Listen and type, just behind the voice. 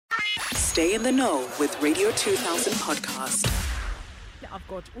Stay in the know with Radio 2000 podcast. I've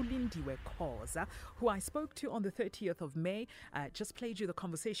got Lindiwe Khoza, who I spoke to on the 30th of May. Just played you the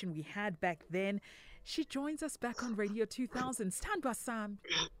conversation we had back then. She joins us back on Radio 2000. Standwa Sam.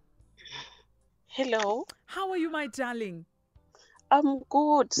 Hello. How are you, my darling? I'm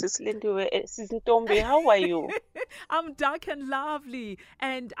good, Sis Lindiwe. Sis Ntombi, how are you? I'm dark and lovely,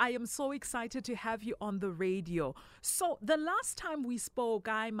 and I am so excited to have you on the radio. So the last time we spoke,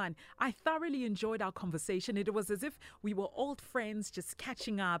 man, I thoroughly enjoyed our conversation. It was as if we were old friends just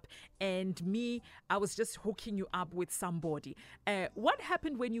catching up, and I was just hooking you up with somebody. What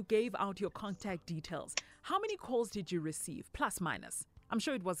happened when you gave out your contact details? How many calls did you receive, plus minus? I'm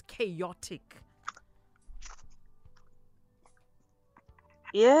sure it was chaotic.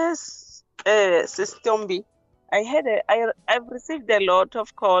 Yes, Sis Ntombi. I've received a lot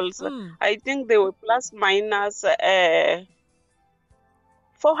of calls. I think they were plus minus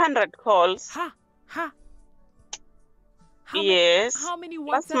 400 calls. Yes. How many WhatsApp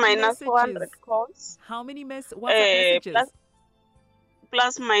plus minus messages? 400 calls. How many WhatsApp messages?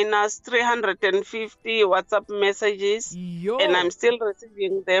 Plus minus 350 WhatsApp messages. Yo. And I'm still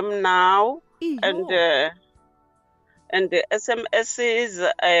receiving them now. Yo. And the SMS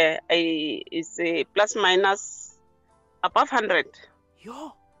is plus minus above 100.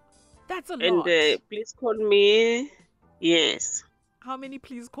 Yo, that's a lot. And please call me. Yes. How many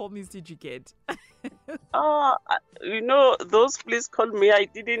please call me's did you get? Those please call me, I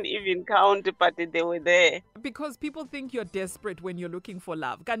didn't even count, but they were there. Because people think you're desperate when you're looking for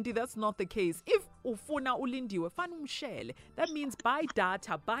love. Kanti, that's not the case. If ufuna ulindiwe, fan umshele. That means buy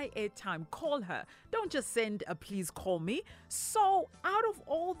data, buy airtime, call her. Don't just send a please call me. So out of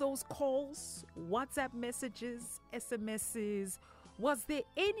all those calls, WhatsApp messages, SMSs, was there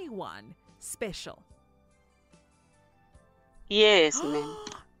anyone special? Yes, ma'am.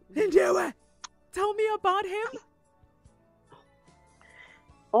 Lindiwe, tell me about him.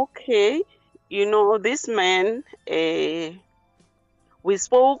 Okay. This man, we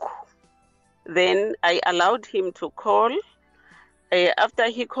spoke, then I allowed him to call. After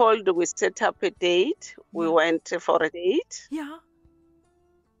he called, we set up a date. We went for a date. Yeah.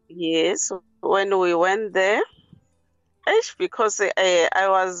 Yes. When we went there, because I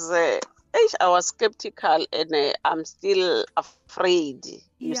was skeptical and I'm still afraid,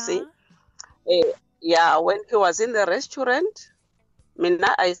 you see. When he was in the restaurant,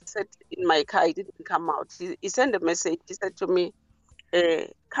 I sat in my car, I didn't come out. He sent a message. He said to me,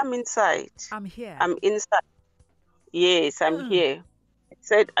 come inside. I'm here. I'm inside. Yes, I'm here.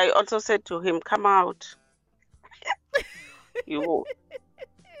 I also said to him, come out.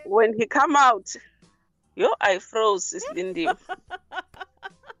 When he come out, I froze, Sis Lindiwe.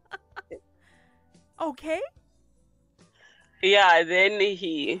 Okay. Yeah, then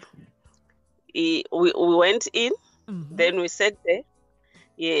we went in. Mm-hmm. Then we sat there.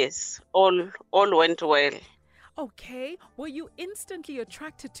 Yes, all went well. Okay. Were you instantly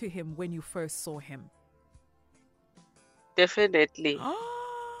attracted to him when you first saw him? Definitely.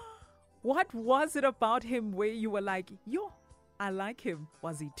 What was it about him where you were like, I like him?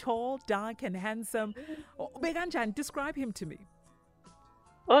 Was he tall, dark, and handsome? Beganjan, describe him to me.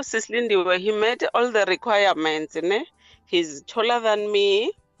 Oh, Sis Lindiwe, he met all the requirements. He's taller than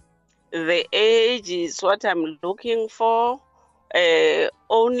me. The age is what I'm looking for.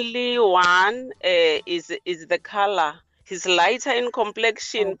 Only one is the color. He's lighter in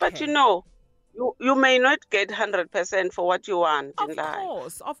complexion, okay. But you may not get 100% for what you want in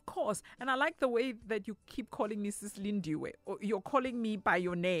life. Of course. And I like the way that you keep calling me Sis Lindiwe. You're calling me by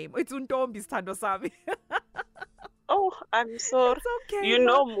your name. It's Untombi Stando Sami. Oh, I'm sorry. It's okay.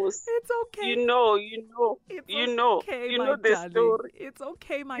 Mus. It's okay. You know the darling. Story. It's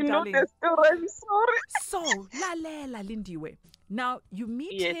okay, my darling. darling. You know the story. I'm sorry. So, Lalela Lindiwe. Now, you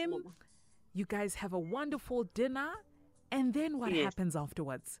meet him. Mama. You guys have a wonderful dinner. And then what happens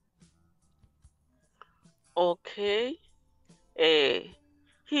afterwards? Okay.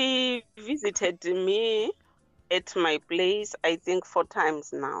 He visited me at my place, I think 4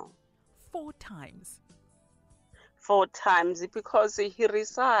 times now. 4 times? 4 times because he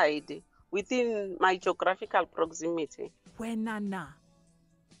resides within my geographical proximity. Where Nana?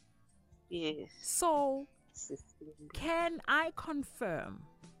 Yes. So, can I confirm,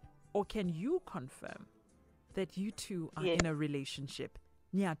 or can you confirm, that you two are in a relationship?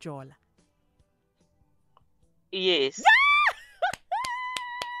 Nyajola? Yes.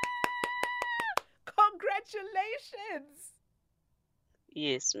 Congratulations.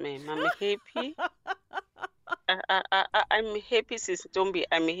 Yes, ma'am. I'm happy. I'm happy, Sis Ntombi.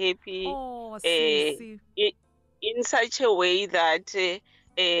 I'm happy in in such a way that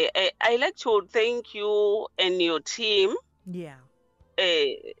I like to thank you and your team. Yeah.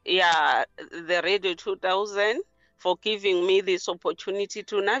 The Radio 2000 for giving me this opportunity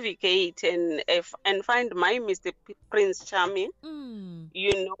to navigate and find my Mr. Prince Charming,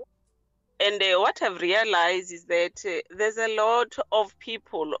 you know. And what I've realized is that there's a lot of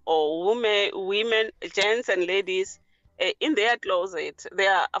people or women, gents and ladies in their closet. They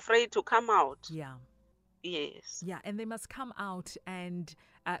are afraid to come out. Yeah. Yes. Yeah, and they must come out and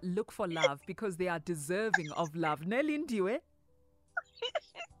look for love because they are deserving of love. Ne, Lindiwe?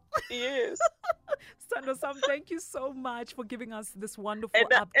 Yes. Sando Sam, thank you so much for giving us this wonderful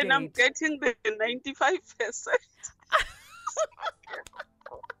update. And I'm getting the 95%.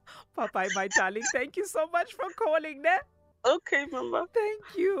 Bye-bye, my darling. Thank you so much for calling, ne? Okay, Mama.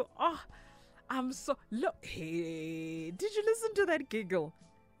 Thank you. Oh, I'm so... Look, hey, did you listen to that giggle?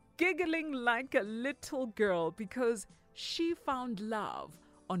 Giggling like a little girl because she found love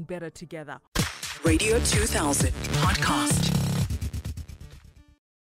on Better Together. Radio 2000 podcast.